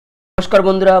नमस्कार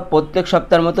बंधुरा प्रत्येक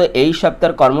सप्ताहेर मतो এই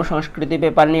সপ্তাহের কর্মসংস্কৃতি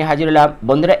পেপার নিয়ে হাজির হলাম।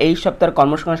 বন্ধুরা এই সপ্তাহের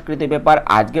কর্মসংস্কৃতি পেপার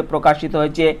আজকে প্রকাশিত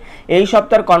হয়েছে। এই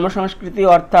সপ্তাহের কর্মসংস্কৃতি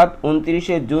অর্থাৎ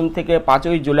 29 জুন থেকে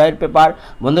 5 জুলাইয়ের পেপার।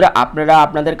 বন্ধুরা আপনারা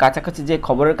আপনাদের কাছাকাছি যে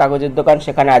খবরের কাগজের দোকান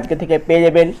সেখানে আজকে থেকে পেয়ে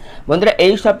যাবেন। বন্ধুরা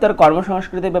এই সপ্তাহের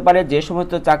কর্মসংস্কৃতি পেপারে যে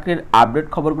সমস্ত চাকরির আপডেট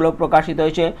খবরগুলো প্রকাশিত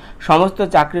হয়েছে সমস্ত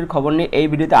চাকরির খবর নিয়ে এই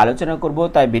ভিডিওতে আলোচনা করব,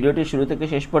 তাই ভিডিওটি শুরু থেকে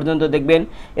শেষ পর্যন্ত দেখবেন।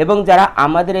 এবং যারা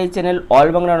আমাদের এই চ্যানেল অল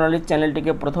বাংলা নলেজ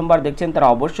চ্যানেলটিকে প্রথমবার দেখছেন তারা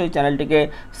অবশ্যই চ্যানেলটিকে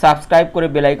সাবস্ক্রাইব করে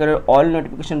বেল আইকনের অল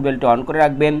নোটিফিকেশন বেলটি অন করে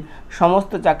রাখবেন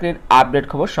সমস্ত চাকরির আপডেট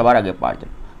খবর সবার আগে পাওয়ার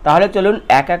জন্য। তাহলে চলুন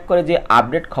এক এক করে যে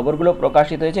আপডেট খবরগুলো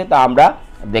প্রকাশিত হয়েছে তা আমরা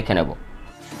দেখে নেব।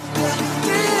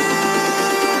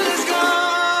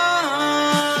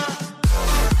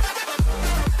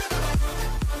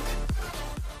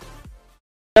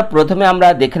 প্রথমে আমরা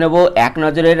দেখে নেব এক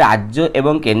নজরে রাজ্য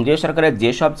এবং কেন্দ্রীয় সরকারের যে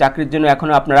সব চাকরির জন্য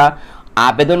এখনো আপনারা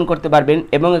আবেদন করতে পারবেন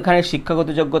এবং এখানে শিক্ষাগত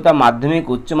যোগ্যতা মাধ্যমিক,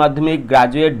 উচ্চ মাধ্যমিক,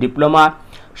 গ্রাজুয়েট, ডিপ্লোমা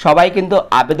সবাই কিন্তু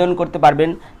আবেদন করতে পারবেন।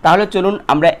 তাহলে চলুন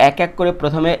আমরা এক এক করে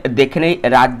প্রথমে দেখে নেই।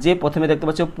 রাজ্যে প্রথমে দেখতে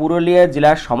পাচ্ছ পুরুলিয়া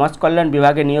জেলার সমাজ কল্যাণ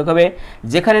বিভাগে নিয়োগ হবে,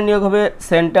 যেখানে নিয়োগ হবে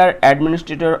সেন্টার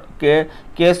অ্যাডমিনিস্ট্রেটর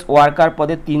কেস ওয়ার্কার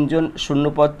পদে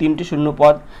 3টি শূন্য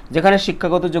পদ, যেখানে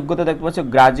শিক্ষাগত যোগ্যতা দেখতে পাচ্ছ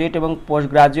গ্রাজুয়েট এবং পোস্ট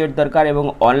গ্রাজুয়েট দরকার এবং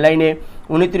অনলাইনে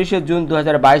 29 জুন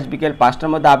 2022 বিকেল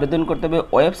 5টার মধ্যে আবেদন করতে হবে।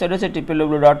 ওয়েবসাইট হচ্ছে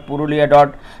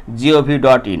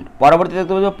www.purulia.gov.in। পরবর্তী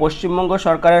দেখতে পাচ্ছ পশ্চিমবঙ্গ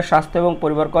সরকারের স্বাস্থ্য এবং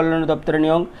পরিবার কল্যাণ দপ্তরে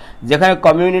নিয়োগ, যেখানে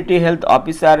কমিউনিটি হেলথ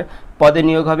অফিসার পদে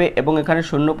নিয়োগ হবে এবং এখানে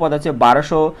শূন্য পদ আছে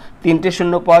 1203টি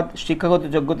শূন্য পদ। শিক্ষাগত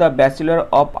যোগ্যতা bachelor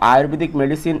of Ayurvedic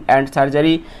medicine and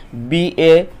surgery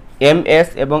BA/MS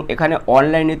এবং এখানে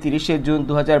অনলাইনে 30 জুন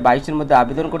 2022 মধ্যে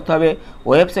আবেদন করতে হবে।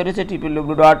 ওয়েবসাইট হচ্ছে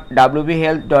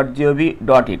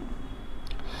www.wbhRB.gov.in।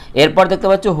 এরপর দেখতে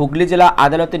পাচ্ছ হুগলি জেলা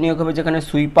আদালতে নিয়োগ হবে, যেখানে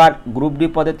সুইপার গ্রুপ ডি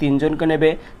পদে 3 জনকে নেবে।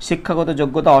 শিক্ষাগত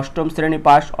যোগ্যতা অষ্টম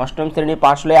শ্রেণী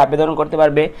পাস হলে আবেদন করতে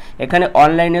পারবে। এখানে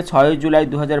অনলাইনে 6 জুলাই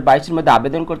 2022 মধ্যে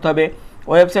আবেদন করতে হবে।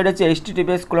 ওয়েবসাইট হচ্ছে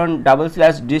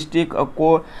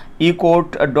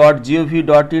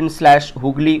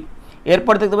https://district.ecourt.gov.in/হুগলি।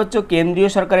 এরপর দেখতে পাচ্ছ কেন্দ্রীয়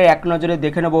সরকারের এক নজরে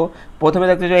দেখে নেব। প্রথমে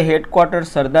দেখতে পাচ্ছ হেডকোয়ার্টার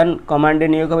সার্দার্ন কমান্ডে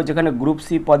নিয়োগ হবে, যেখানে গ্রুপ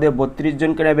সি পদে 32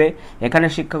 জনকে নেবে। এখানে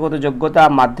শিক্ষাগত যোগ্যতা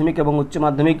মাধ্যমিক এবং উচ্চ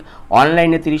মাধ্যমিক,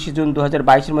 অনলাইনে 30 জুন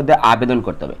 2022 মধ্যে আবেদন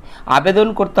করতে হবে। আবেদন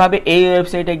করতে হবে এই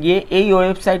ওয়েবসাইটে গিয়ে। এই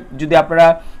ওয়েবসাইট যদি আপনারা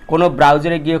কোনো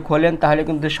ব্রাউজারে গিয়ে খোলেন তাহলে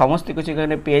কিন্তু সমস্ত কিছু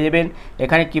এখানে পেয়ে যাবেন।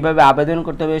 এখানে কিভাবে আবেদন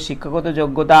করতে হবে, শিক্ষাগত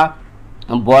যোগ্যতা,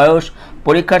 বয়স,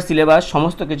 পরীক্ষার সিলেবাস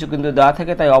সমস্ত কিছু কিন্তু দেওয়া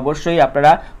থাকে, তাই অবশ্যই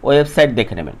আপনারা ওয়েবসাইট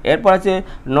দেখে নেবেন। এরপর আছে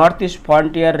নর্থ ইস্ট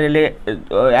ফ্রন্টিয়ার রেলে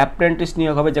অ্যাপ্রেন্টিস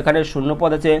নিয়োগ হবে, যেখানে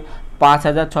শূন্যপদ আছে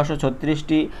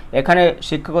 5636টি। এখানে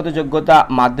শিক্ষাগত যোগ্যতা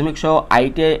মাধ্যমিক সহ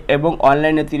ITI এবং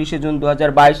অনলাইনে 30 জুন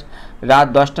 2022 রাত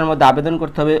 10টার মধ্যে আবেদন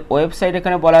করতে হবে। ওয়েবসাইট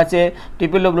এখানে বলা আছে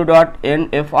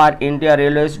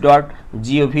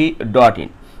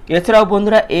www.nfrindiarailways.gov.in। এছাড়াও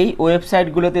বন্ধুরা এই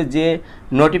ওয়েবসাইটগুলোতে যে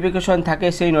নোটিফিকেশন থাকে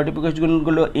সেই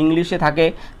নোটিফিকেশনগুলো ইংলিশে থাকে,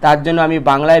 তার জন্য আমি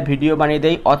বাংলায় ভিডিও বানিয়ে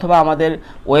দেই, অথবা আমাদের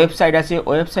ওয়েবসাইট আছে,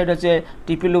 ওয়েবসাইট হচ্ছে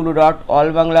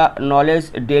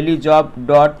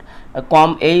www.allbanglanolagedailyjob.com।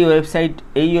 এই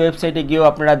ওয়েবসাইটে গিয়েও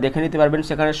আপনারা দেখে নিতে পারবেন,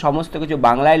 সেখানে সমস্ত কিছু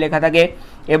বাংলায় লেখা থাকে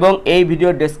এবং এই ভিডিও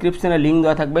ডেসক্রিপশনে লিঙ্ক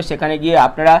দেওয়া থাকবে, সেখানে গিয়ে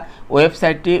আপনারা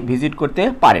ওয়েবসাইটটি ভিজিট করতে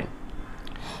পারেন।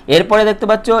 এরপরে দেখতে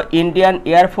পাচ্ছ ইন্ডিয়ান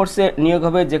এয়ারফোর্সে নিয়োগ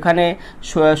হবে, যেখানে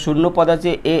শূন্য পদ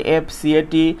আছে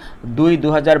AFCAT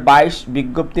 2/2022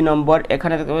 বিজ্ঞপ্তি নম্বর।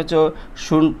 এখানে দেখতে পাচ্ছ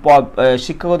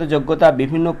শিক্ষাগত যোগ্যতা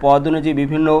বিভিন্ন পদ অনুযায়ী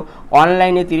বিভিন্ন,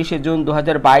 অনলাইনে 30 জুন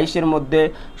 2022 মধ্যে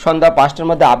সন্ধ্যা 5টার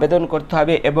মধ্যে আবেদন করতে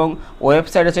হবে এবং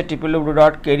ওয়েবসাইট আছে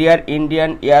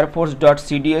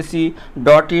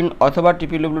www.careerindianairforce.cdsc.in অথবা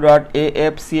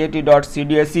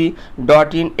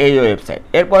www.afcat.cdsc.in এই ওয়েবসাইট।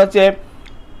 এরপর হচ্ছে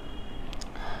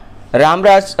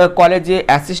রামরাজ কলেজে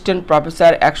অ্যাসিস্ট্যান্ট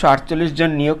প্রফেসর 148 জন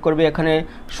নিয়োগ করবে। এখানে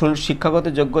শিক্ষাগত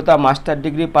যোগ্যতা মাস্টার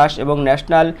ডিগ্রি পাস এবং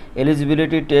ন্যাশনাল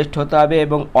এলিজিবিলিটি টেস্ট হতে হবে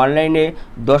এবং অনলাইনে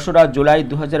 2 জুলাই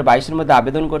 2022 মধ্যে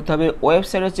আবেদন করতে হবে।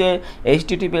 ওয়েবসাইট হচ্ছে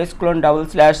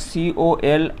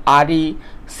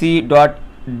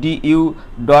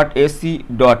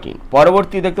https://colec.du.ac.in।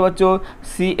 পরবর্তী দেখতে পাচ্ছ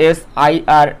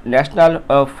CSIR ন্যাশনাল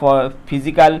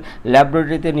ফিজিক্যাল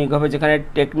ল্যাবরেটরিতে নিয়োগ হবে, যেখানে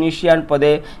টেকনিশিয়ান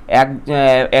পদে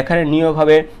এখানে নিয়োগ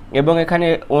হবে এবং এখানে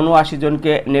 79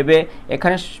 জনকে নেবে।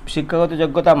 এখানে শিক্ষাগত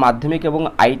যোগ্যতা মাধ্যমিক এবং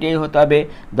ITI হতে হবে।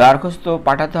 দরখাস্ত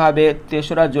পাঠাতে হবে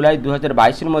 3 জুলাই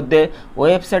 2022 মধ্যে।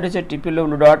 ওয়েবসাইট হচ্ছে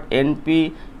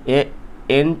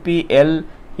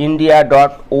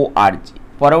www.nplindia.org।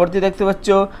 পরবর্তী দেখতে পাচ্ছ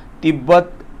তিব্বত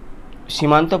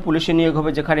সীমান্ত পুলিশে নিয়োগ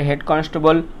হবে, যেখানে হেড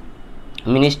কনস্টেবল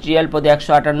মিনিস্ট্রিয়াল পদে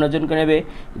 158 জনকে নেবে,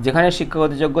 যেখানে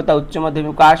শিক্ষাগত যোগ্যতা উচ্চ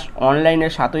মাধ্যমিক পাস। অনলাইনে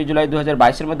 7 জুলাই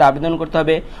 2022 মধ্যে আবেদন করতে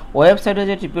হবে। ওয়েবসাইট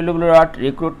হচ্ছে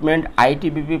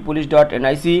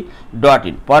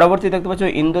www.recruitment.itbp.police.nic.in। পরবর্তী দেখতে পাচ্ছ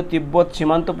ইন্দো তিব্বত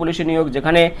সীমান্ত পুলিশে নিয়োগ,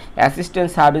 যেখানে অ্যাসিস্ট্যান্ট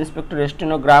সাব ইন্সপেক্টর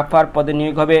স্টেনোগ্রাফার পদে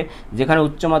নিয়োগ হবে, যেখানে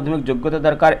উচ্চ মাধ্যমিক যোগ্যতা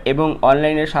দরকার এবং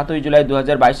অনলাইনে 7 জুলাই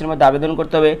 2022 মধ্যে আবেদন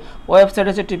করতে হবে। ওয়েবসাইট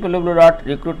হচ্ছে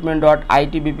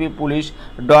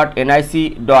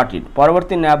www.recruitment.itbp.police.nic.in।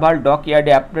 পরবর্তী নেভাল ডক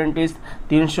ইয়ার্ডে অ্যাপ্রেন্টিস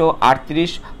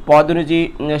 338 পদ অনুযায়ী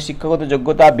শিক্ষাগত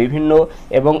যোগ্যতা বিভিন্ন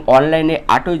এবং অনলাইনে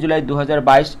 8 জুলাই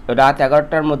 2022 রাত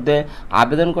 11টার মধ্যে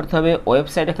আবেদন করতে হবে।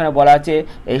 ওয়েবসাইট এখানে বলা আছে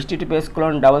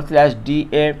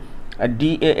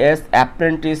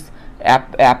https://das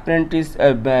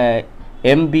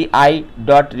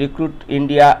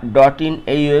apprentice.mbi.recruitindia.in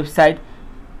এই ওয়েবসাইট,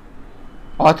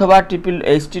 অথবা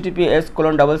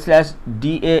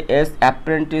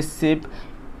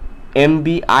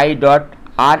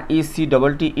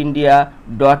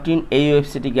https://das-apprenticeship.mbi.rectindia.in এই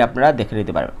ওয়েবসাইটে আপনারা দেখে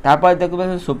নিতে পারবেন। তারপরে দেখতে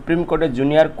পাচ্ছেন সুপ্রিম কোর্টের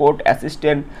জুনিয়র কোর্ট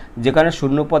অ্যাসিস্ট্যান্ট, যেখানে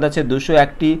শূন্য পদ আছে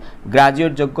 201টি,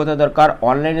 গ্রাজুয়েট যোগ্যতা দরকার।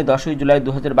 অনলাইনে 10 জুলাই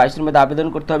 2022 মধ্যে আবেদন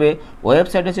করতে হবে।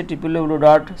 ওয়েবসাইট আছে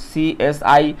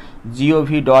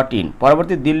www.csi.gov.in।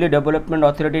 পরবর্তী দিল্লি ডেভেলপমেন্ট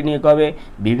অথরিটি নিয়োগ হবে,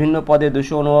 বিভিন্ন পদে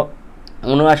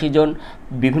 279 জন,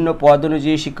 বিভিন্ন পদ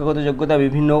অনুযায়ী শিক্ষাগত যোগ্যতা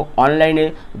বিভিন্ন। অনলাইনে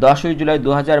 10 জুলাই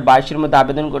 2022 মধ্যে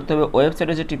আবেদন করতে হবে। ওয়েবসাইট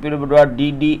আছে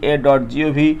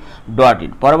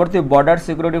www.dda.gov.in। পরবর্তী border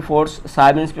security force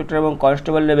sub inspector এবং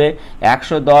কনস্টেবল নেবে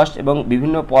 110 এবং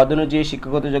বিভিন্ন পদ অনুযায়ী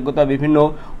শিক্ষাগত যোগ্যতা বিভিন্ন।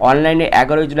 অনলাইনে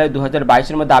 11 জুলাই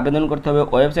 2022 মধ্যে আবেদন করতে হবে।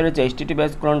 ওয়েবসাইট হচ্ছে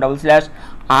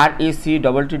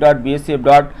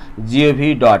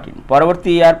https://rec.bsf.gov.in। পরবর্তী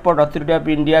airport authority of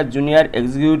India junior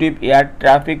executive air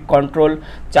traffic control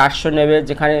 400 নেবে,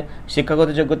 যেখানে শিক্ষাগত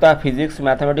যোগ্যতা ফিজিক্স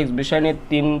ম্যাথামেটিক্স বিষয় নিয়ে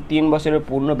 3 বছরের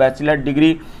পূর্ণ ব্যাচেলার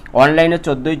ডিগ্রি। অনলাইনে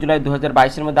 14 জুলাই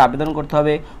 2022 মধ্যে আবেদন করতে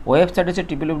হবে। ওয়েবসাইট হচ্ছে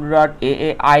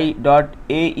www.aai.aero।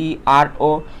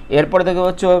 এরপরে দেখতে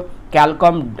পাচ্ছ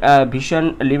ক্যালকম ভিশন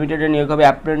লিমিটেডে নিয়োগ হবে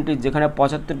অ্যাপ্রেন্টিস, যেখানে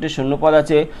 75টি শূন্যপদ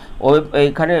আছে।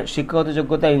 এখানে শিক্ষাগত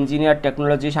যোগ্যতা ইঞ্জিনিয়ার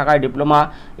টেকনোলজি শাখায় ডিপ্লোমা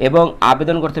এবং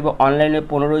আবেদন করতে হবে অনলাইনে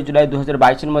 15 জুলাই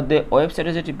 2022 মধ্যে। ওয়েবসাইট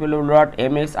হচ্ছে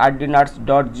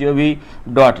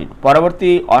www.msrdnarts.gov.in। পরবর্তী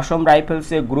অসম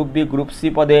রাইফেলসে গ্রুপ বি গ্রুপ সি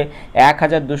পদে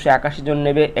 1281 জন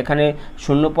নেবে, এখানে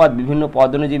শূন্যপদ বিভিন্ন পদ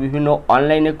অনুযায়ী বিভিন্ন।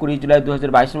 অনলাইনে 20 জুলাই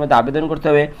 2022 মধ্যে আবেদন করতে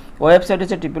হবে। ওয়েবসাইট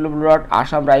হচ্ছে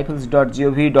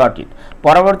www.assamrifles.gov.in।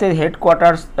 পরবর্তী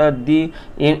হেডকোয়ার্টার্স দি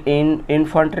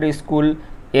ইনফ্যান্ট্রি স্কুল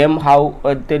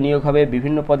হাউতে নিয়োগ হবে,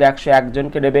 বিভিন্ন পদে 101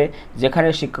 জনকে নেবে, যেখানে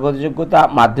শিক্ষাগত যোগ্যতা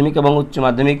মাধ্যমিক এবং উচ্চ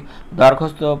মাধ্যমিক।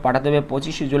 দরখাস্ত পাঠাতে হবে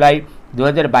 25 জুলাই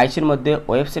 2022 মধ্যে।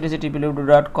 ওয়েবসাইট আছে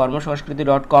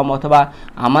www.karmasanskriti.com অথবা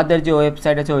আমাদের যে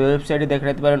ওয়েবসাইট আছে ওই ওয়েবসাইটে দেখে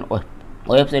নিতে পারেন।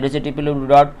 ওয়েবসাইট আছে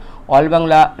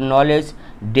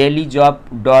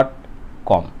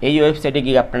www.allbanglanollegedailyjob.com এই ওয়েবসাইটে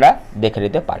গিয়ে আপনারা দেখে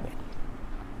নিতে পারবেন।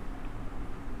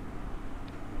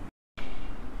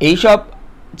 এইসব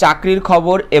চাকরির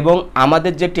খবর এবং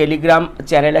আমাদের যে টেলিগ্রাম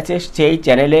চ্যানেল আছে সেই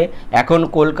চ্যানেলে এখন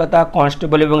কলকাতা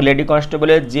কনস্টেবল এবং লেডি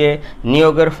কনস্টেবলের যে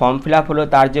নিয়োগের ফর্ম ফিল আপ হলো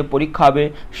তার যে পরীক্ষা হবে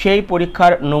সেই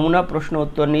পরীক্ষার নমুনা প্রশ্ন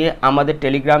উত্তর নিয়ে আমাদের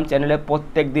টেলিগ্রাম চ্যানেলে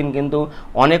প্রত্যেক দিন কিন্তু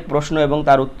অনেক প্রশ্ন এবং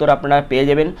তার উত্তর আপনারা পেয়ে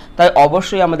যাবেন। তাই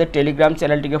অবশ্যই আমাদের টেলিগ্রাম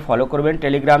চ্যানেলটিকে ফলো করবেন।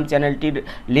 টেলিগ্রাম চ্যানেলটির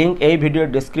লিঙ্ক এই ভিডিওর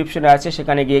ডেসক্রিপশনে আছে,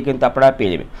 সেখানে গিয়ে কিন্তু আপনারা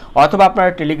পেয়ে যাবেন, অথবা আপনারা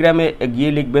টেলিগ্রামে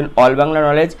গিয়ে লিখবেন অল বাংলা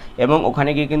নলেজ এবং ওখানে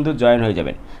গিয়ে কিন্তু জয়েন হয়ে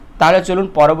যাবেন। তাহলে চলুন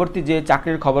পরবর্তী যে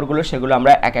চাকরির খবরগুলো সেগুলো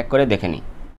আমরা এক এক করে দেখে নিই।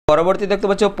 পরবর্তী দেখতে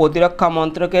পাচ্ছ প্রতিরক্ষা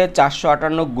মন্ত্রকে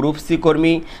 458 গ্রুপ সি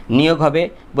কর্মী নিয়োগ হবে।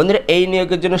 বন্ধুরা, এই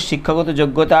নিয়োগের জন্য শিক্ষাগত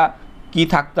যোগ্যতা কি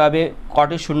থাকতে হবে,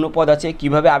 কটি শূন্য পদ আছে,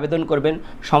 কিভাবে আবেদন করবেন,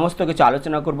 সমস্ত কিছু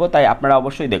আলোচনা করব, তাই আপনারা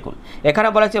অবশ্যই দেখুন। এখানে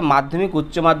বলা আছে মাধ্যমিক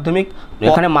উচ্চ মাধ্যমিক,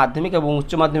 এখানে মাধ্যমিক এবং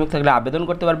উচ্চ মাধ্যমিক থাকলে আবেদন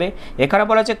করতে পারবে। এখানে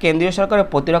বলা আছে কেন্দ্রীয় সরকারের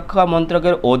প্রতিরক্ষা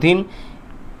মন্ত্রকের অধীন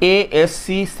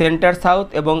এএসসি সেন্টার সাউথ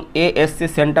এবং ASC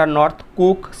centre north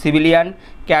cook civilian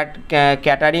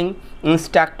catering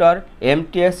instructor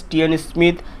MTS TN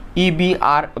Smith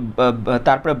ইবিআর,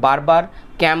 তারপরে বারবার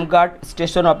ক্যাম্পগার্ড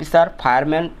station officer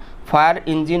fireman fire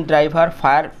engine driver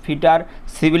fire fitter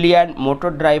civilian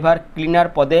motor driver cleaner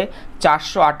পদে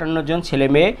 458 জন ছেলে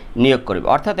মেয়ে নিয়োগ করবে।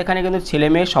 অর্থাৎ এখানে কিন্তু ছেলে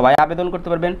মেয়ে সবাই আবেদন করতে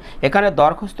পারবেন। এখানে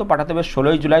দরখাস্ত পাঠাতে হবে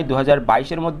 16 জুলাই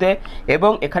 2022 মধ্যে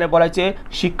এবং এখানে বলা হয়েছে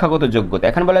শিক্ষাগত যোগ্যতা,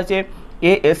 এখানে বলা হয়েছে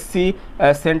এএসসি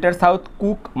সেন্টার সাউথ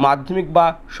কুক মাধ্যমিক বা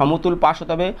সমতুল পাস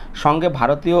হতে হবে, সঙ্গে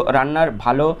ভারতীয়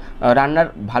রান্নার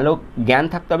ভালো জ্ঞান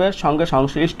থাকতে হবে, সঙ্গে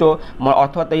সংশ্লিষ্ট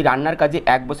অর্থাৎ এই রান্নার কাজে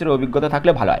 1 বছরের অভিজ্ঞতা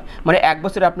থাকলে ভালো হয়। মানে 1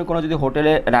 বছরে আপনি কোনো যদি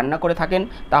হোটেলে রান্না করে থাকেন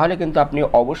তাহলে কিন্তু আপনি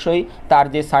অবশ্যই তার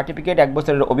যে সার্টিফিকেট 1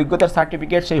 বছরের অভিজ্ঞতার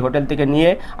সার্টিফিকেট সেই হোটেল থেকে নিয়ে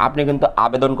আপনি কিন্তু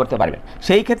আবেদন করতে পারবেন।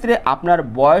 সেই ক্ষেত্রে আপনার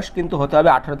বয়স কিন্তু হতে হবে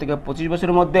 18 থেকে 25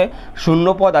 বছরের মধ্যে। শূন্য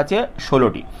পদ আছে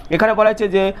 16টি। এখানে বলা হয়েছে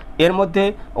যে এর মধ্যে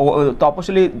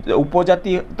তপশিলি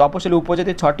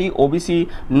উপজাতি 6টি, ওবিসি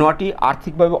 9টি,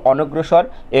 আর্থিকভাবে অনগ্রসর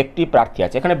 1টি প্রার্থী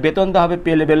আছে। এখানে বেতন দেওয়া হবে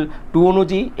পে লেভেল 2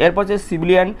 অনুযায়ী। এরপর যে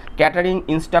সিভিলিয়ান ক্যাটারিং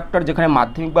ইন্সট্রাক্টর, যেখানে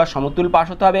মাধ্যমিক বা সমতুল পাস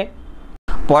হতে হবে।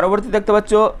 পরবর্তী দেখতে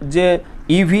পাচ্ছ যে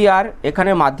ইভিআর,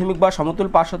 এখানে মাধ্যমিক বা সমতুল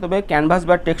পাস হতে হবে। ক্যানভাস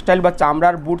বা টেক্সটাইল বা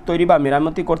চামড়ার বুট তৈরি বা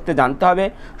মেরামতি করতে জানতে হবে।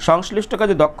 সংশ্লিষ্ট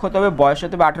কাজে দক্ষ হতে হবে। বয়স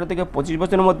হতে হবে 18 থেকে 25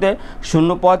 বছরের মধ্যে। শূন্য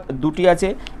পদ 2টি আছে।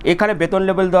 এখানে বেতন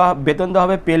দেওয়া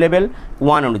হবে পে লেভেল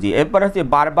 1 অনুযায়ী। এরপর হচ্ছে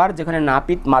বারবার, যেখানে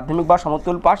নাপিত, মাধ্যমিক বা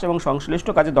সমতুল পাস এবং সংশ্লিষ্ট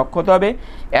কাজে দক্ষ হতে হবে।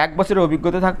 1 বছরের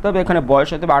অভিজ্ঞতা থাকতে হবে। এখানে বয়স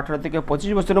হতে হবে 18 থেকে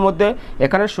 25 বছরের মধ্যে।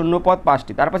 এখানে শূন্য পদ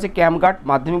 5টি। তারপর হচ্ছে ক্যাম্পগার্ড,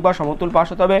 মাধ্যমিক বা সমতুল পাস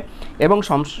হতে হবে এবং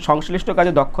সংশ্লিষ্ট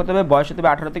কাজে দক্ষ হতে হবে। বয়স হতে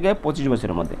হবে 18 থেকে 25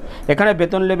 বছরের মধ্যে। এখানে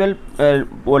বেতন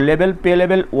পে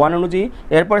লেভেল 1 অনুযায়ী।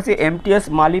 এরপর আছে এমটিএস,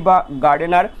 মালি বা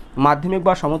গার্ডেনার, মাধ্যমিক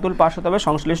বা সমতুল পাস হতে হবে।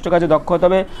 সংশ্লিষ্ট কাজে দক্ষ হতে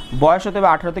হবে। বয়স হতে হবে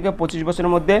 18 থেকে 25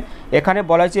 বছরের মধ্যে। এখানে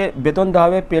বলা হয়েছে বেতন দেওয়া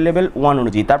হবে পে লেভেল 1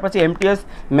 অনুযায়ী। তারপর আছে এমটিএস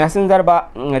ম্যাসেঞ্জার বা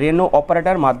রেনো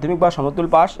অপারেটর, মাধ্যমিক বা সমতুল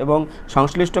পাস এবং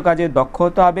সংশ্লিষ্ট কাজে দক্ষ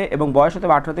হতে হবে এবং বয়স হতে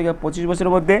হবে 18 থেকে 25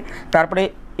 বছরের মধ্যে। তারপরে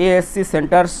এএসসি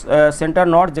সেন্টার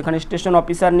নর্থ, যেখানে স্টেশন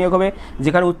অফিসার নিয়োগ হবে,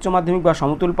 যেখানে উচ্চ মাধ্যমিক বা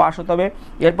সমতুল পাস হতে হবে।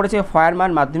 এরপরে আছে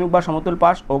ফায়ারম্যান, মাধ্যমিক বা সমতুল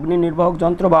পাস, অগ্নি নির্বাহক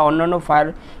যন্ত্র বা অন্যান্য ফায়ার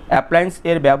অ্যাপ্লায়েন্স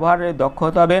এর ব্যবহারে দক্ষ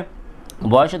হতে হবে।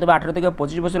 বয়স হতে হবে 18 থেকে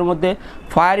 25 বছরের মধ্যে।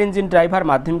 ফায়ার ইঞ্জিন ড্রাইভার,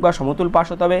 মাধ্যমিক বা সমতুল পাস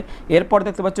হতে হবে। এরপর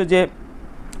দেখতে পাচ্ছ যে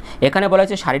এখানে বলা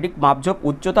হয়েছে শারীরিক মাপঝোঁক,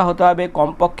 উচ্চতা হতে হবে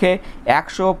কমপক্ষে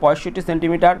 165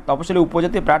 সেন্টিমিটার। তপশিলি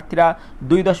উপজাতি প্রার্থীরা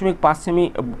 2.5 সেমি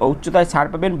উচ্চতায় ছাড়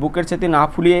পাবেন। বুকের ছাতি না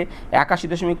ফুলিয়ে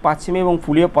 81.5 সেমি এবং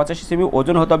ফুলিয়ে 85 সেমি।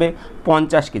 ওজন হতে হবে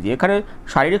 50 কেজি। এখানে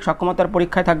শারীরিক সক্ষমতার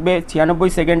পরীক্ষায় থাকবে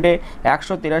 96 সেকেন্ডে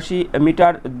 183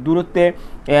 মিটার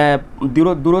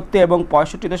দূরত্বে এবং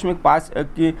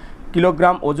 65.5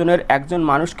 কিলোগ্রাম ওজনের একজন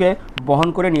মানুষকে বহন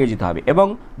করে নিয়ে যেতে হবে এবং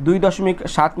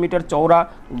 2.7 মিটার চওড়া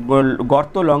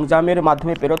গর্ত লং জাম্পের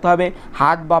মাধ্যমে পেরোতে হবে।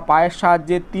 হাত বা পায়ের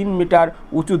সাহায্যে 3 মিটার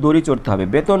উঁচু দড়ি চড়তে হবে।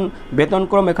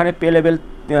 বেতনক্রম এখানে পে লেভেল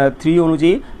 3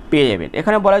 অনুযায়ী পেয়ে যাবেন।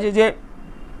 এখানে বলা আছে যে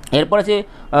এরপর আছে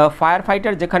ফায়ার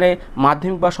ফাইটার, যেখানে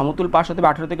মাধ্যমিক বা সমতুল পাস হতে হবে।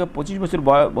 18 থেকে 25 বছর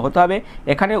হতে হবে।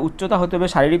 এখানে উচ্চতা হতে হবে,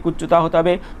 শারীরিক উচ্চতা হতে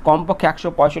হবে কমপক্ষে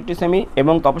 165 সেমি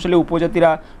এবং তপশিলি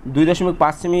উপজাতিরা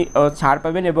 2.5 সেমি ছাড়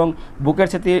পাবেন এবং বুকের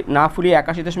ছাতি না ফুলিয়ে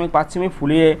 81.5 সেমি,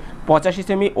 ফুলিয়ে 85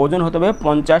 সেমি। ওজন হতে হবে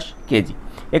 50 কেজি।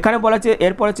 এখানে বলা আছে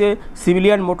এরপর আছে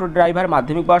সিভিলিয়ান মোটর ড্রাইভার,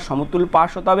 মাধ্যমিক বা সমতুল পাস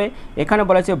হতে হবে। এখানে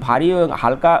বলা আছে ভারী ও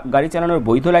হালকা গাড়ি চালানোর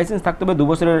বৈধ লাইসেন্স থাকতে হবে। 2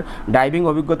 বছরের ড্রাইভিং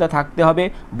অভিজ্ঞতা থাকতে হবে।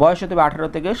 বয়স হতে হবে 18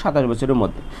 থেকে 27 বছরের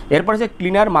মধ্যে। এরপর আছে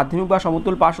ক্লিনার, মাধ্যমিক বা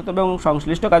সমতুল পাস হতে হবে এবং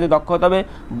সংশ্লিষ্ট কাজে দক্ষ হতে হবে।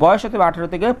 বয়স হতে হবে 18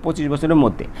 থেকে 25 বছরের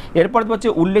মধ্যে। এরপর হচ্ছে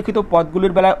উল্লেখিত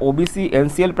পদগুলির বেলায় ওবিসি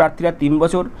এনসিএল প্রার্থীরা 3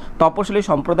 বছর, তপশিলি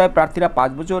সম্প্রদায় প্রার্থীরা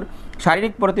 5 বছর,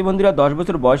 শারীরিক প্রতিবন্ধীরা 10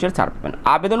 বছর বয়সের ছাড় পাবেন।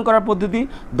 আবেদন করার পদ্ধতি: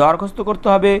 দরখাস্ত করতে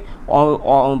হবে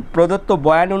প্রদত্ত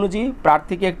বয়ান অনুযায়ী।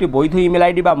 প্রার্থীকে একটি বৈধ ইমেল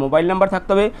আইডি বা মোবাইল নাম্বার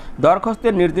থাকতে হবে।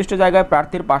 দরখাস্তের নির্দিষ্ট জায়গায়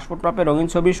প্রার্থীর পাসপোর্ট মাপের রঙিন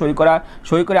ছবি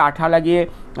সই করে আঠা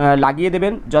লাগিয়ে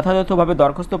দেবেন। যথাযথভাবে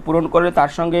দরখাস্ত পূরণ করে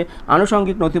তার সঙ্গে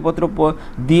আনুষঙ্গিক নথিপত্র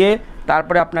দিয়ে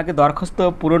তারপরে আপনাকে দরখাস্ত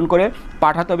পূরণ করে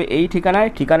পাঠাতে হবে এই ঠিকানায়।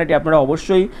 ঠিকানাটি আপনারা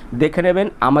অবশ্যই দেখে নেবেন।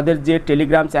 আমাদের যে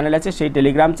টেলিগ্রাম চ্যানেল আছে সেই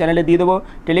টেলিগ্রাম চ্যানেলে দিয়ে দেবো।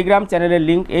 টেলিগ্রাম চ্যানেলের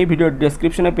লিঙ্ক এই ভিডিওর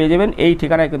ডেসক্রিপশনে পেয়ে যাবেন। এই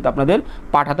ঠিকানায় কিন্তু আপনাদের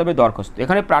পাঠাতে হবে দরখাস্ত।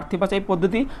 এখানে প্রার্থী বাছাই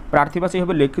পদ্ধতি: প্রার্থী বাছাই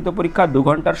হবে লিখিত পরীক্ষা, 2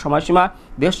 ঘন্টার সময়সীমা,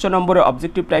 150 নম্বরের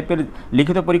অবজেক্টিভ টাইপের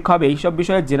লিখিত পরীক্ষা হবে এইসব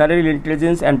বিষয়ে। জেনারেল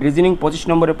ইন্টেলিজেন্স অ্যান্ড রিজনিং 25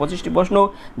 নম্বরের 25টি প্রশ্ন,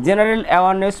 জেনারেল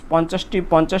অ্যাওয়ারনেস 50টি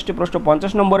প্রশ্ন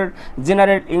 50 নম্বরের,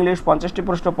 জেনারেল ইংলিশ 50টি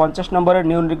প্রশ্ন 50 নম্বরের,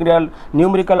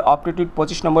 নিউমেরিক্যাল অপটিটিউড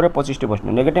 25 নম্বরের 25টি প্রশ্ন।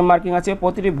 নেগেটিভ মার্কিং আছে।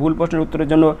 প্রতিটি ভুল প্রশ্নের উত্তরের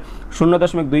জন্য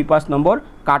 0.25 নম্বর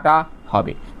কাটা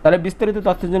হবে। তাহলে বিস্তারিত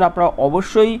তথ্যের জন্য আপনারা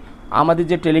অবশ্যই আমাদের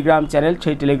যে টেলিগ্রাম চ্যানেল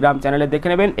সেই টেলিগ্রাম চ্যানেলে দেখে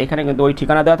নেবেন। এখানে কিন্তু ওই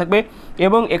ঠিকানা দেওয়া থাকবে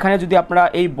এবং এখানে যদি আপনারা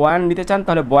এই বয়ান নিতে চান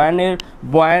তাহলে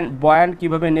বয়ান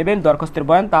কীভাবে নেবেন, দরখাস্তের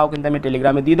বয়ান, তাও কিন্তু আমি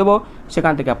টেলিগ্রামে দিয়ে দেবো,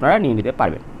 সেখান থেকে আপনারা নিয়ে নিতে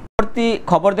পারবেন। পরবর্তী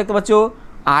খবর দেখতে পাচ্ছ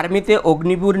আর্মিতে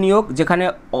অগ্নিবীর নিয়োগ, যেখানে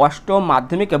 8ম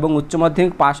মাধ্যমিক এবং উচ্চ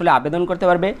মাধ্যমিক পাশ হলে আবেদন করতে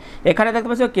পারবে। এখানে দেখতে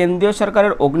পাচ্ছ কেন্দ্রীয়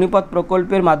সরকারের অগ্নিপথ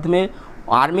প্রকল্পের মাধ্যমে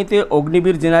আর্মিতে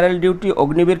Agniveer general duty,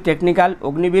 Agniveer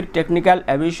technical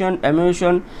aviation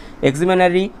অ্যামিউশন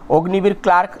এক্সামিনারি, Agniveer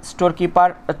clerk store keeper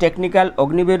technical,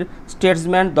 Agniveer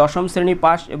Statesman 10ম শ্রেণী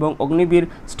পাস এবং অগ্নিবীর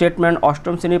স্টেটম্যান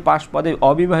 8ম শ্রেণী পাস পদে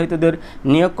অবিবাহিতদের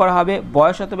নিয়োগ করা হবে।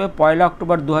 বয়স হতে হবে 1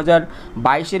 অক্টোবর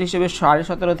 2022 হিসেবে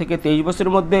 17.5 থেকে 23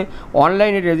 বছরের মধ্যে।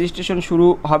 অনলাইনে রেজিস্ট্রেশন শুরু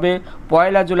হবে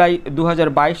 1 জুলাই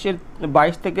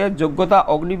 2022 থেকে। যোগ্যতা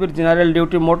অগ্নিবীর জেনারেল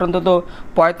ডিউটি মোট অন্তত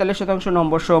 45%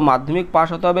 নম্বর সহ মাধ্যমিক পাস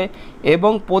হতে হবে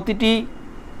এবং প্রতিটি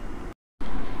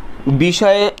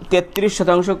বিষয়ে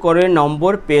 33% করে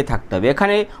নম্বর পেয়ে থাকতে হবে।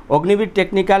 এখানে অগ্নিবীর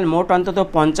টেকনিক্যাল মোট অন্তত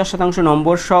 50%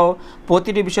 নম্বর সহ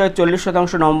প্রতিটি বিষয়ে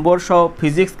 40% নম্বর সহ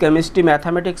ফিজিক্স, কেমিস্ট্রি,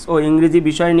 ম্যাথামেটিক্স ও ইংরেজি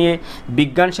বিষয় নিয়ে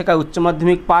বিজ্ঞান শাখায় উচ্চ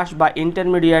মাধ্যমিক পাস বা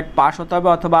ইন্টারমিডিয়েট পাস হতে হবে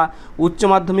অথবা উচ্চ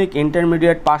মাধ্যমিক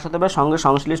ইন্টারমিডিয়েট পাস হতে হবে, সঙ্গে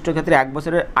সংশ্লিষ্ট ক্ষেত্রে 1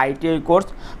 বছরের ITI কোর্স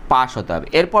পাস হতে হবে।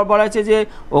 এরপর বলা হয়েছে যে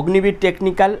অগ্নিবীর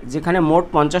টেকনিক্যাল, যেখানে মোট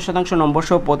 50% নম্বর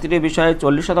সহ প্রতিটি বিষয়ে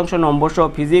 40% নম্বর সহ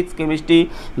ফিজিক্স, কেমিস্ট্রি,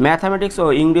 ম্যাথামেটিক্স ও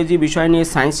ইংরেজি বিষয় নিয়ে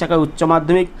সায়েন্স শাখায় উচ্চ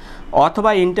মাধ্যমিক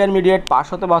অথবা ইন্টারমিডিয়েট পাস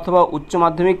হতে হবে অথবা উচ্চ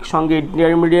মাধ্যমিক সঙ্গে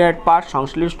ইন্টারমিডিয়েট পাস,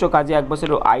 সংশ্লিষ্ট কাজে 1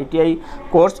 বছরের ITI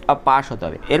কোর্স পাস হতে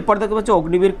হবে। এরপর দেখতে পাচ্ছি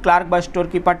অগ্নিবীর ক্লার্ক বা স্টোর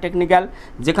কিপার টেকনিক্যাল,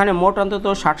 যেখানে মোট অন্তত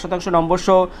 60% নম্বর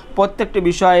সহ প্রত্যেকটি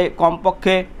বিষয়ে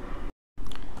কমপক্ষে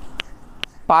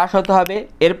পাস হতে হবে।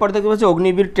 এরপর দেখতে পাচ্ছি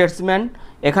অগ্নিবীর ট্রেডসম্যান,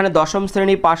 এখানে 10ম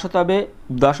শ্রেণী পাস হতে হবে,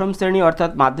 10ম শ্রেণী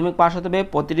অর্থাৎ মাধ্যমিক পাস হতে হবে,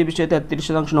 প্রতিটি বিষয়ে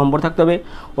 33% নম্বর থাকতে হবে।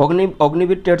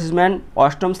 অগ্নিবীর ট্রেডসম্যান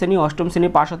 8ম শ্রেণী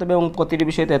পাস হতে হবে এবং প্রতিটি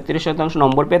বিষয়ে 33%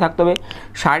 নম্বর পেয়ে থাকতে হবে।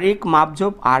 শারীরিক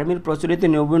মাপঝোপ আর্মির প্রচলিত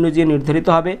নিয়ম অনুযায়ী নির্ধারিত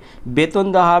হবে। বেতন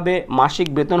দেওয়া হবে, মাসিক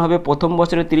বেতন হবে প্রথম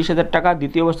বছরে 30,000 টাকা,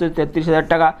 দ্বিতীয় বছরে 33,000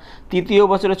 টাকা, তৃতীয়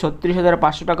বছরে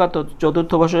 36,500 টাকা, তো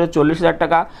চতুর্থ বছরে 40,000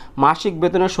 টাকা। মাসিক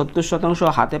বেতনের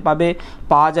 70% হাতে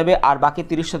পাওয়া যাবে আর বাকি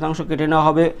 30% কেটে নেওয়া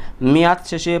হবে মেয়াদ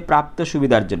শেষে প্রাপ্ত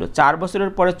সুবিধার জন্য। 4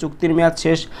 বছরের পরে চুক্তির মেয়াদ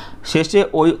শেষে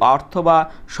ওই অর্থ বা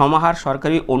সমাহার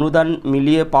সরকারি অনুদান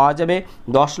মিলিয়ে পাওয়া যাবে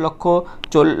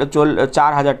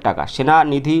 10,04,000 টাকা।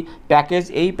 সেনানিধি প্যাকেজ,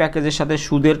 এই প্যাকেজের সাথে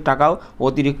সুদের টাকাও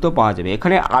অতিরিক্ত পাওয়া যাবে।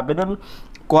 এখানে আবেদন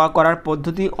করার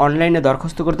পদ্ধতি অনলাইনে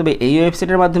দরখাস্ত করতে হবে এই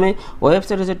ওয়েবসাইটের মাধ্যমে।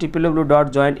 ওয়েবসাইট হচ্ছে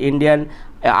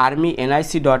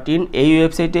www.joinindiannic.in, এই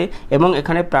ওয়েবসাইটে, এবং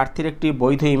এখানে প্রার্থীর একটি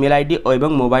বৈধ ইমেল আইডি এবং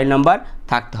মোবাইল নাম্বার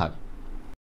থাকতে হবে।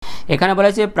 এখানে বলা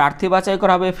হয়েছে প্রার্থী বাছাই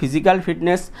করা হবে ফিজিক্যাল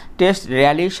ফিটনেস টেস্ট,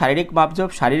 র্যালি, শারীরিক মাপজোপ,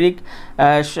 শারীরিক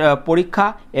পরীক্ষা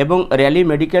এবং র্যালি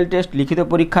মেডিকেল টেস্ট লিখিত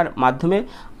পরীক্ষার মাধ্যমে।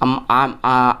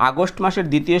 আগস্ট মাসের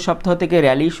দ্বিতীয় সপ্তাহ থেকে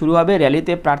র্যালি শুরু হবে।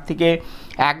 র্যালিতে প্রার্থীকে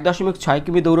 1.6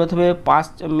 কিমি দৌড়াতে হবে 5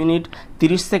 মিনিট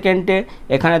 30 সেকেন্ডে,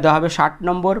 এখানে দেওয়া হবে 60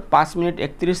 নম্বর। 5 মিনিট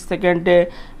 31 সেকেন্ডে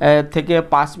থেকে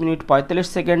 5 মিনিট 45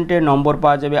 সেকেন্ডে নম্বর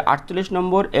পাওয়া যাবে 48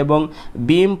 নম্বর এবং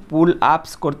বিম পুল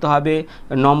আপস করতে হবে,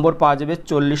 নম্বর পাওয়া যাবে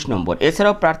 40 নম্বর।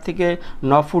 এছাড়াও প্রার্থীকে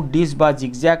 9 ফুট ডিস বা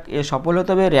জিগজ্যাগ সফল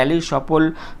হতে হবে। র্যালির সফল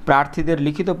প্রার্থীদের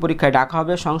লিখিত পরীক্ষায় ডাকা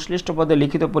হবে। সংশ্লিষ্ট পদে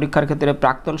লিখিত পরীক্ষার ক্ষেত্রে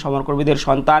প্রাক্তন সমরকর্মীদের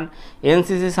সন্তান,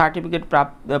 NCC সার্টিফিকেট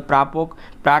প্রাপক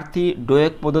প্রার্থী,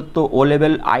 ডোয়েক প্রদত্ত ও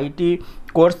লেভেল IT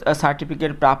কোর্স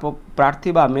সার্টিফিকেট প্রাপক প্রার্থী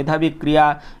বা মেধাবী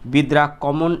ক্রীড়াবিদরা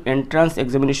common entrance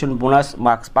examination bonus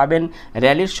marks পাবেন।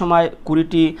 র্যালির সময়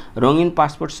 20টি রঙিন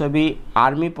পাসপোর্ট ছবি,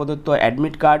 আর্মি প্রদত্ত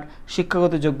অ্যাডমিট কার্ড,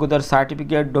 শিক্ষাগত যোগ্যতার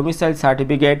certificate, domicile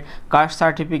certificate, caste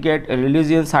certificate,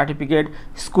 religion certificate,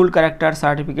 school character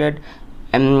certificate,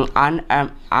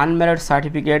 unmarried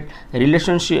certificate,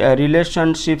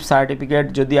 relationship certificate,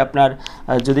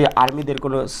 যদি আর্মিদের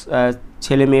কোনো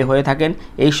ছেলে মেয়ে হয়ে থাকেন,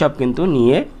 এই সব কিন্তু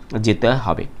নিয়ে যেতে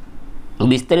হবে।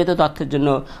 বিস্তারিত তথ্যের জন্য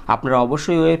আপনারা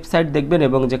অবশ্যই ওয়েবসাইট দেখবেন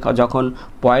এবং যখন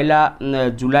 1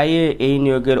 জুলাইয়ে এই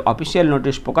নিয়োগের অফিসিয়াল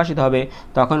নোটিশ প্রকাশিত হবে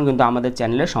তখন কিন্তু আমাদের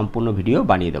চ্যানেলে সম্পূর্ণ ভিডিও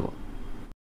বানিয়ে দেবো।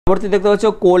 পরবর্তী দেখতে পাচ্ছ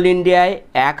কোল ইন্ডিয়ায়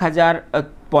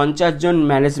 1050 জন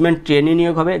ম্যানেজমেন্ট ট্রেনি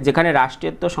নিয়োগ হবে, যেখানে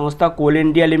রাষ্ট্রায়ত্ত সংস্থা কোল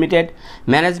ইন্ডিয়া লিমিটেড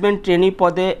ম্যানেজমেন্ট ট্রেনি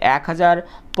পদে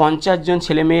 1050 জন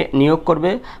ছেলেমেয়ে নিয়োগ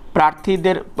করবে।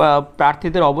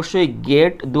 প্রার্থীদের অবশ্যই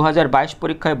গেট 2022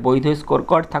 পরীক্ষায় বৈধ স্কোর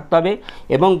কার্ড থাকতে হবে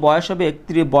এবং বয়স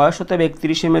হতে হবে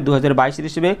 31 মে 2022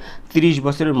 হিসেবে 30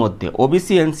 বছরের মধ্যে। OBC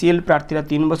NCL প্রার্থীরা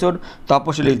 3 বছর,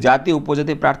 তপশিলি জাতি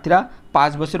উপজাতি প্রার্থীরা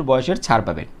 5 বছর বয়সের ছাড়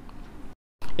পাবেন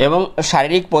এবং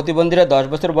শারীরিক প্রতিবন্ধীরা 10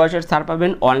 বছর বয়সের ছাড়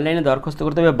পাবেন। অনলাইনে দরখাস্ত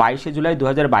করতে হবে 22 জুলাই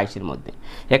 2022 মধ্যে।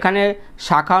 এখানে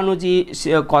শাখা অনুযায়ী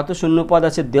কত শূন্য পদ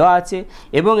আছে দেওয়া আছে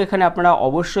এবং এখানে আপনারা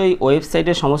অবশ্যই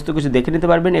ওয়েবসাইটে সমস্ত কিছু দেখে নিতে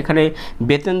পারবেন। এখানে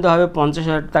বেতন দেওয়া হবে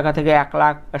 50,000 টাকা থেকে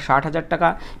 1,60,000 টাকা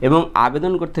এবং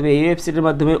আবেদন করতে হবে এই ওয়েবসাইটের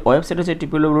মাধ্যমে। ওয়েবসাইট হচ্ছে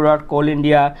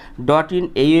www.coalindia.in,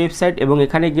 এই ওয়েবসাইট, এবং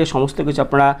এখানে গিয়ে সমস্ত কিছু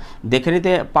আপনারা দেখে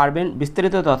নিতে পারবেন।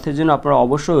 বিস্তারিত তথ্যের জন্য আপনারা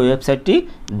অবশ্যই ওয়েবসাইটটি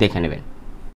দেখে নেবেন।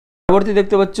 পরবর্তী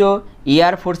দেখতে পাচ্ছ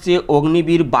এয়ারফোর্সে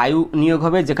অগ্নিবীর বায়ু নিয়োগ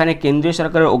হবে, যেখানে কেন্দ্রীয়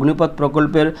সরকারের অগ্নিপথ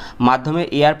প্রকল্পের মাধ্যমে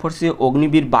এয়ারফোর্সে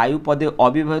অগ্নিবীর বায়ু পদে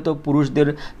অবিবাহিত পুরুষদের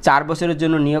 4 বছরের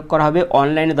জন্য নিয়োগ করা হবে।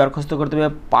 অনলাইনে দরখাস্ত করতে হবে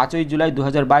 5ই জুলাই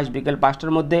 2022 বিকেল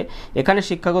 5টার মধ্যে। এখানে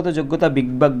শিক্ষাগত যোগ্যতা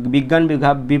বিজ্ঞান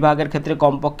বিভাগের ক্ষেত্রে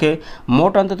কমপক্ষে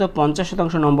মোট অন্তত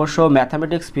 50% নম্বর সহ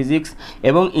ম্যাথামেটিক্স, ফিজিক্স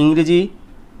এবং ইংরেজি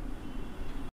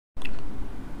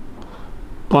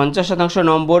 50%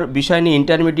 নম্বর বিষয় নিয়ে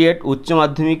ইন্টারমিডিয়েট, উচ্চ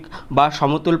মাধ্যমিক বা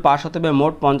সমতুল পাস হতে হবে।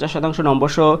 মোট 50% নম্বর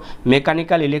সহ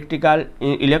mechanical, electrical,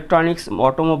 electronics,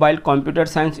 automobile, computer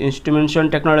science, instrumentation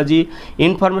technology,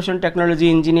 information technology,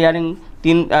 engineering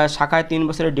শাখায় 3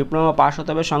 বছরের ডিপ্লোমা পাস হতে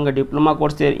হবে। সঙ্গে ডিপ্লোমা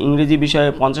কোর্সের ইংরেজি বিষয়ে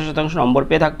 50% নম্বর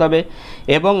পেয়ে থাকতে হবে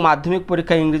এবং মাধ্যমিক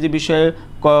পরীক্ষায় ইংরেজি বিষয়ে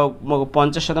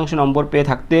 50% নম্বর পেয়ে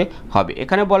থাকতে হবে।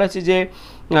 এখানে বলা আছে যে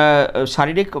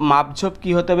শারীরিক মাপঝোপ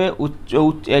কী হতে হবে,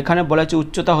 এখানে বলা আছে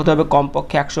উচ্চতা হতে হবে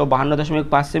কমপক্ষে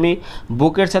 152.5 সেমি,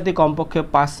 বুকের সাথে কমপক্ষে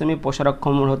 5 সেমি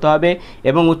প্রসারক্ষম হতে হবে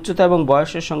এবং উচ্চতা এবং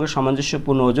বয়সের সঙ্গে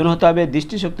সামঞ্জস্যপূর্ণ ওজন হতে হবে।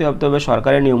 দৃষ্টিশক্তি হতে হবে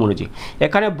সরকারের নিয়ম অনুযায়ী।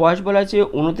 এখানে বয়স বলা আছে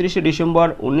 29 ডিসেম্বর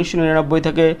 1999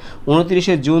 থেকে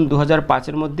 29 জুন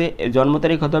 2005-এর মধ্যে জন্ম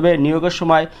তারিখ হতে হবে। নিয়োগের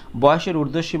সময় বয়সের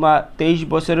ঊর্ধ্বসীমা 23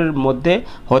 বছরের মধ্যে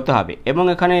হতে হবে এবং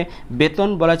এখানে বেতন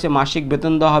বলা আছে মাসিক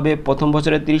বেতন দেওয়া হবে প্রথম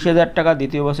বছরে 30,000 টাকা,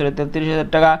 দ্বিতীয় বছরে 33,000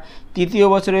 টাকা, তৃতীয়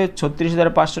বছরে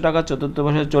 36,500 টাকা, চতুর্থ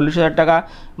বছরে 40,000 টাকা।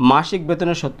 মাসিক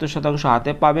বেতনের 70%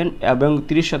 হাতে পাবেন এবং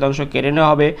 30% কেড়ে নেওয়া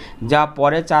হবে, যা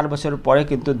পরে 4 বছর পরে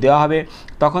কিন্তু দেওয়া হবে।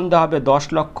 তখন দেওয়া হবে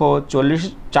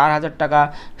 10,40,000 টাকা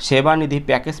সেবানিধি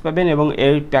প্যাকেজ পাবেন এবং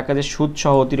এই প্যাকেজের সুদ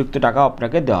সহ অতিরিক্ত টাকা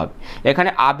আপনাকে দেওয়া হবে। এখানে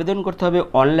আবেদন করতে হবে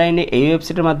অনলাইনে এই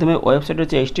ওয়েবসাইটের মাধ্যমে। ওয়েবসাইট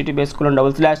হচ্ছে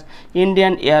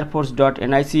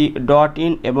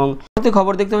https:/indianairforce.nic.in এবং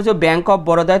খবর দেখতে পাচ্ছ ব্যাংক অফ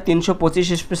বরোদায় 325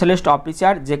 স্পেশালিস্ট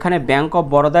অফিসার, যেখানে ব্যাংক অফ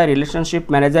বরোদায় রিলেশনশিপ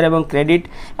ম্যানেজার এবং ক্রেডিট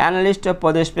অ্যানালিস্ট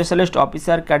পদে স্পেশালিস্ট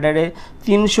অফিসার ক্যাডারে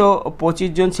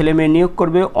 325 জন ছেলেমেয়ে নিয়োগ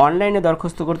করবে। অনলাইনে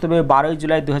দরখাস্ত করতে হবে 12ই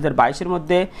জুলাই 2022-এর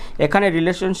মধ্যে। এখানে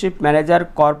relationship manager,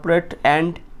 corporate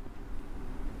and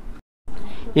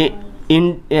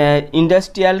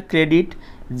industrial credit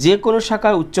যে কোনো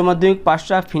শাখায় উচ্চ মাধ্যমিক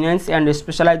পাশা, ফিন্যান্স অ্যান্ড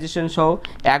স্পেশালাইজেশন সহ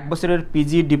 1 বছরের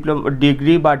পিজি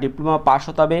ডিগ্রি বা ডিপ্লোমা পাস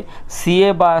হতে হবে।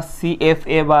 সিএ বা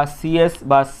সিএফএ বা সিএস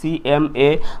বা সিএমএ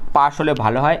পাস হলে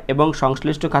ভালো হয় এবং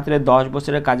সংশ্লিষ্ট খাতে 10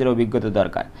 বছরের কাজের অভিজ্ঞতা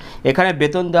দরকার। এখানে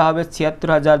বেতন দেওয়া হবে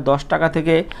 76,010 টাকা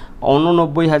থেকে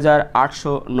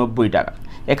 89,890 টাকা।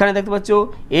 এখানে দেখতে পাচ্ছ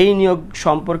এই নিয়োগ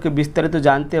সম্পর্কে বিস্তারিত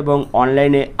জানতে এবং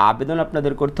অনলাইনে আবেদন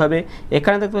আপনাদের করতে হবে।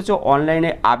 এখানে দেখতে পাচ্ছ অনলাইনে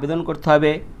আবেদন করতে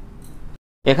হবে,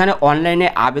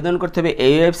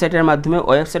 এই ওয়েবসাইটের মাধ্যমে।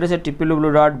 ওয়েবসাইট হচ্ছে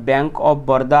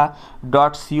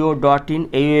www.bankofbaroda.co.in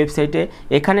এই ওয়েবসাইটে।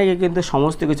 এখানে গিয়ে কিন্তু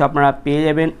সমস্ত কিছু আপনারা পেয়ে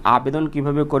যাবেন। আবেদন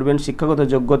কিভাবে করবেন, শিক্ষাগত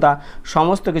যোগ্যতা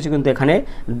সমস্ত কিছু কিন্তু এখানে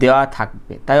দেওয়া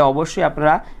থাকবে, তাই অবশ্যই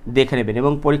আপনারা দেখে নেবেন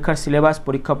এবং পরীক্ষার সিলেবাস,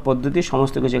 পরীক্ষা পদ্ধতি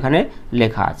সমস্ত কিছু এখানে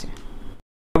লেখা আছে।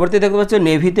 পরবর্তী দেখতে পাচ্ছ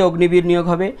নেভিতে অগ্নিবীর নিয়োগ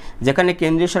হবে, যেখানে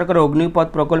কেন্দ্রীয় সরকারের অগ্নিপথ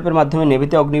প্রকল্পের মাধ্যমে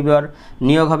নেভিতে অগ্নিবীর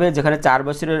নিয়োগ হবে, যেখানে 4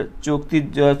 বছরের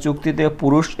চুক্তিতে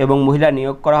পুরুষ এবং মহিলা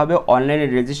নিয়োগ করা হবে। অনলাইনে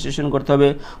রেজিস্ট্রেশন করতে হবে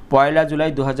 1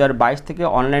 জুলাই 2022 থেকে।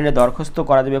 অনলাইনে দরখাস্ত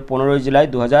করা যাবে 15 জুলাই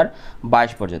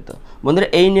 2022 পর্যন্ত। বন্ধুরা,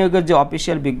 এই নিয়োগের যে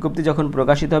অফিসিয়াল বিজ্ঞপ্তি যখন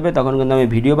প্রকাশিত হবে তখন কিন্তু আমি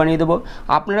ভিডিও বানিয়ে দেবো।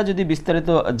 আপনারা যদি বিস্তারিত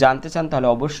জানতে চান তাহলে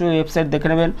অবশ্যই ওয়েবসাইট দেখে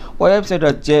নেবেন। ওয়েবসাইট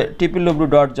হচ্ছে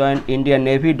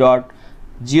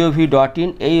www.joinindiannavy.gov.in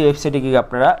এই ওয়েবসাইটে গিয়ে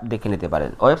আপনারা দেখে নিতে পারেন।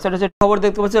 ওয়েবসাইট হচ্ছে খবর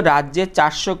দেখতে পাচ্ছ রাজ্যে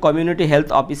 400 কমিউনিটি হেলথ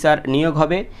অফিসার নিয়োগ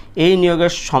হবে। এই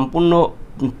নিয়োগের সম্পূর্ণ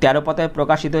 13 পাতায়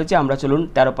প্রকাশিত হয়েছে। আমরা চলুন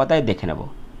 13 পাতায় দেখে নেব।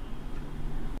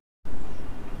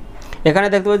 এখানে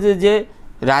দেখতে পাচ্ছি যে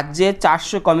রাজ্যে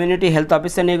 400 কমিউনিটি হেলথ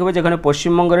অফিসার নিয়োগ হবে, যেখানে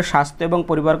পশ্চিমবঙ্গের স্বাস্থ্য এবং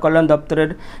পরিবার কল্যাণ দপ্তরের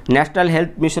ন্যাশনাল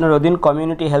হেলথ মিশনের অধীন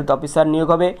কমিউনিটি হেলথ অফিসার নিয়োগ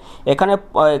হবে।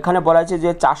 এখানে বলা আছে যে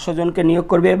 400 জনকে নিয়োগ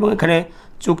করবে এবং এখানে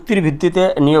চুক্তির ভিত্তিতে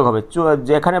নিয়োগ হবে।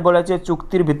 যেখানে বলা আছে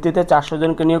চুক্তির ভিত্তিতে 400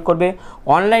 জনকে নিয়োগ করবে।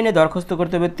 অনলাইনে দরখাস্ত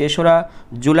করতে হবে 3রা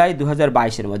জুলাই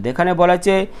 2022-এর মধ্যে। এখানে বলা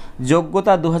আছে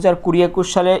যোগ্যতা 2020-21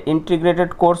 সালে ইন্টিগ্রেটেড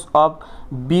কোর্স অফ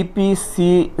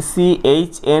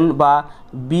BPCCHN বা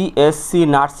বিএসসি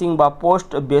নার্সিং বা পোস্ট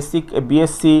বেসিক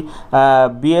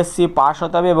বিএসসি পাস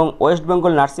হতে হবে এবং ওয়েস্ট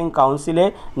বেঙ্গল নার্সিং কাউন্সিলে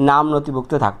নাম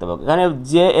নথিভুক্ত থাকতে হবে। এখানে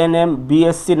JNM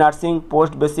BSc nursing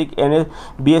post basic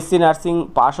BSc nursing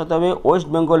pass হতে হবে। ওয়েস্ট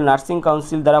বেঙ্গল নার্সিং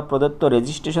কাউন্সিল দ্বারা প্রদত্ত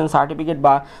রেজিস্ট্রেশন সার্টিফিকেট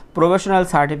বা প্রফেশনাল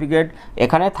সার্টিফিকেট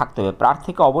এখানে থাকতে হবে।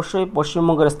 প্রার্থীকে অবশ্যই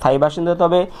পশ্চিমবঙ্গের স্থায়ী বাসিন্দা হতে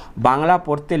হবে, বাংলা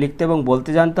পড়তে লিখতে এবং বলতে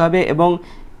জানতে হবে এবং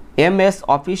MS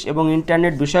অফিস এবং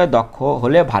ইন্টারনেট বিষয়ে দক্ষ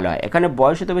হলে ভালো হয়। এখানে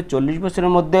বয়স হতে হবে 40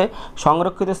 বছরের মধ্যে।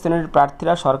 সংরক্ষিত শ্রেণীর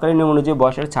প্রার্থীরা সরকারি নিয়ম অনুযায়ী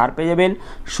বয়সের ছাড় পেয়ে যাবেন।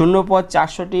 শূন্য পদ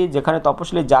 400টি, যেখানে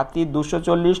তপশিলি জাতি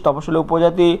 240, তপশিলি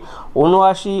উপজাতি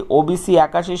 79, OBC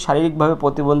 81, শারীরিকভাবে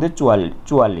প্রতিবন্ধী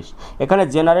 44। এখানে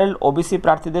জেনারেল OBC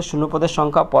প্রার্থীদের শূন্য পদের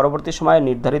সংখ্যা পরবর্তী সময়ে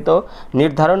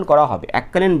নির্ধারণ করা হবে।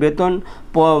 এককালীন বেতন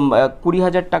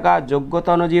 20,000 টাকা, যোগ্যতা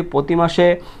অনুযায়ী প্রতি মাসে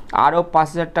আরও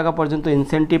 5,000 টাকা পর্যন্ত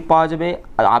ইনসেন্টিভ পাওয়া যাবে।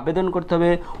 আর আবেদন করতে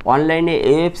হবে অনলাইনে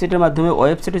এই ওয়েবসাইটের মাধ্যমে।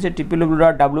 ওয়েবসাইট হচ্ছে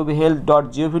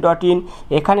www.wbhealth.gov.in।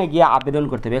 এখানে গিয়ে আবেদন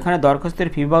করতে হবে। এখানে দরখাস্তের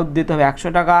ফি বাবদ দিতে হবে 100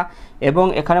 টাকা, এবং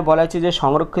এখানে বলা হয়েছে যে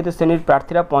সংরক্ষিত শ্রেণীর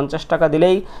প্রার্থীরা 50 টাকা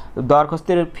দিলেই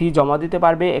দরখাস্তের ফি জমা দিতে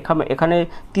পারবে। এখানে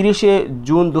 30শে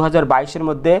জুন 2022-এর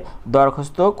মধ্যে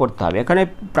দরখাস্ত করতে হবে। এখানে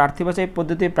প্রার্থী বাছাই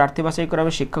পদ্ধতি, প্রার্থী বাছাই করা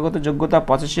হবে শিক্ষাগত যোগ্যতা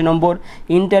 85 নম্বর,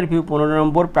 ইন্টারভিউ 15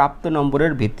 নম্বর, প্রাপ্ত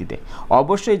নম্বরের ভিত্তিতে।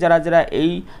 অবশ্যই যারা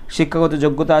এই শিক্ষাগত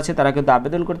যোগ্যতা আছে তারা কিন্তু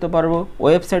আবেদন করতে পারবো।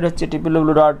 ওয়েবসাইট হচ্ছে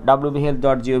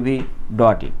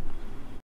www.wbhealth.gov.in।